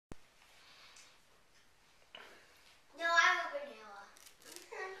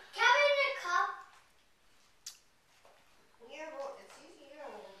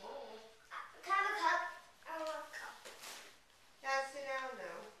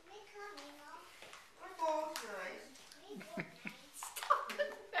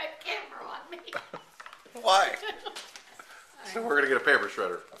Why? So we're gonna get a paper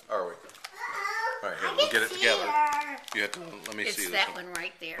shredder, are we? All right, here, we'll get it together. You have to let me see this. It's that one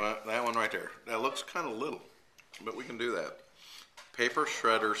right there. Well, that one right there. That looks kind of little, but we can do that. Paper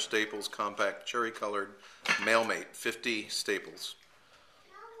shredder, Staples, compact, cherry colored, Mailmate, 50 staples.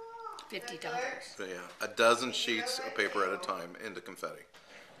 $50. So, yeah, a dozen sheets of paper at a time into confetti.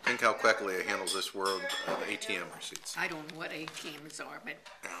 Think how quickly it handles this world of ATM receipts. I don't know what ATMs are, but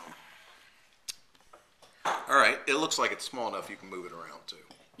All right, it looks like it's small enough you can move it around too.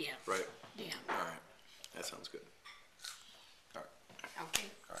 yeah. Right? Yeah. All right, that sounds good. All right, Okay.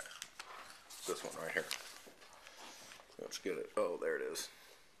 all right. This one right here. Let's get it. Oh, there it is.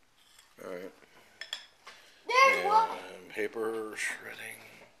 All right. There's one. Paper shredding.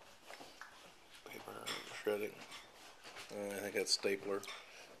 Paper shredding. I think that's stapler.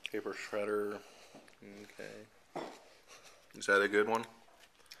 Paper shredder. Okay. Is that a good one?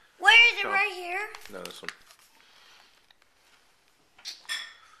 Where is it? Right here? No, this one.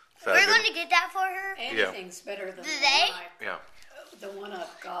 We're going to get that for her? Anything's better than Yeah. the one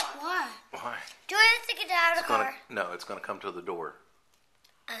I've got. Why? Why? Do I have to get that out of the car? No, it's going to come to the door.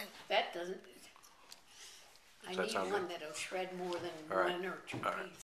 That doesn't. I Does that need sound one good? that'll shred more than All right. one or two All right. pieces.